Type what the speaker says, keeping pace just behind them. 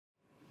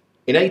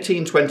In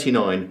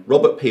 1829,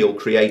 Robert Peel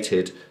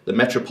created the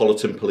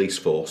Metropolitan Police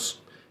Force,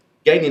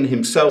 gaining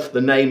himself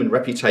the name and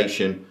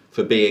reputation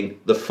for being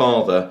the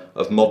father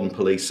of modern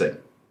policing.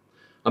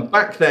 And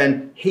back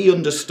then, he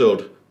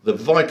understood the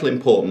vital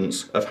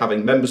importance of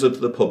having members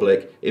of the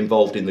public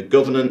involved in the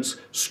governance,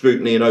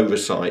 scrutiny and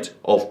oversight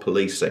of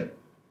policing.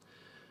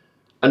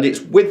 And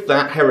it's with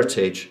that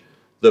heritage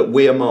that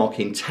we are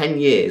marking 10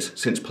 years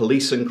since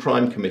police and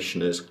crime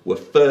commissioners were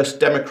first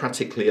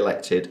democratically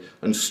elected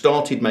and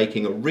started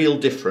making a real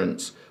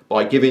difference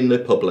by giving the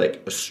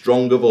public a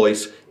stronger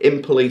voice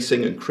in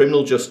policing and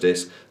criminal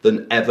justice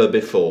than ever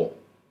before.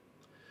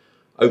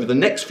 Over the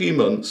next few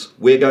months,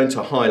 we're going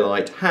to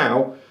highlight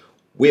how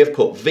we have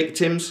put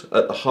victims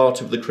at the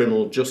heart of the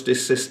criminal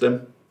justice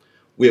system,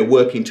 we are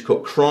working to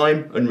cut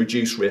crime and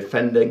reduce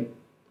reoffending,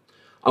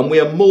 and we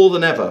are more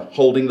than ever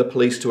holding the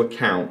police to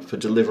account for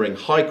delivering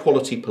high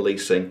quality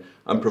policing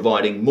and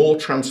providing more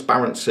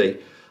transparency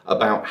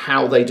about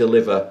how they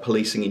deliver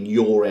policing in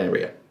your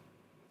area.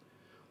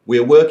 We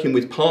are working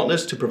with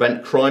partners to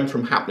prevent crime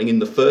from happening in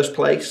the first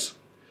place,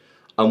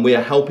 and we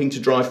are helping to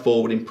drive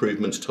forward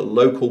improvements to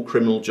local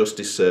criminal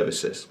justice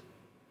services.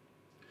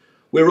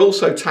 We're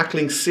also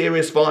tackling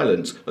serious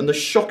violence and the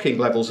shocking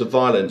levels of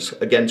violence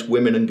against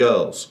women and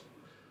girls.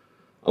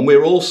 And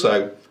we're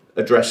also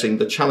addressing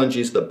the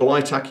challenges that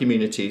blight our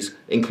communities,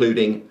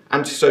 including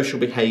antisocial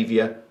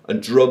behaviour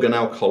and drug and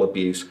alcohol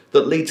abuse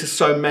that lead to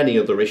so many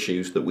other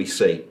issues that we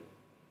see.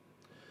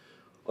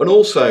 And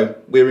also,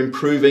 we're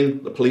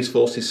improving the police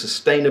force's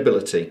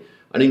sustainability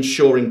and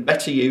ensuring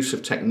better use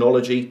of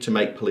technology to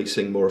make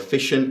policing more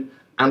efficient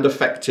and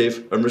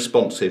effective and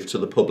responsive to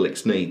the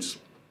public's needs.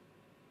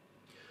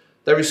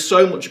 There is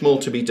so much more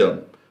to be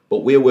done,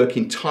 but we are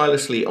working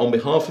tirelessly on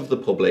behalf of the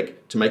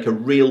public to make a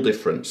real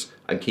difference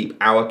and keep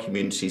our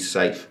communities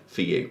safe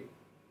for you.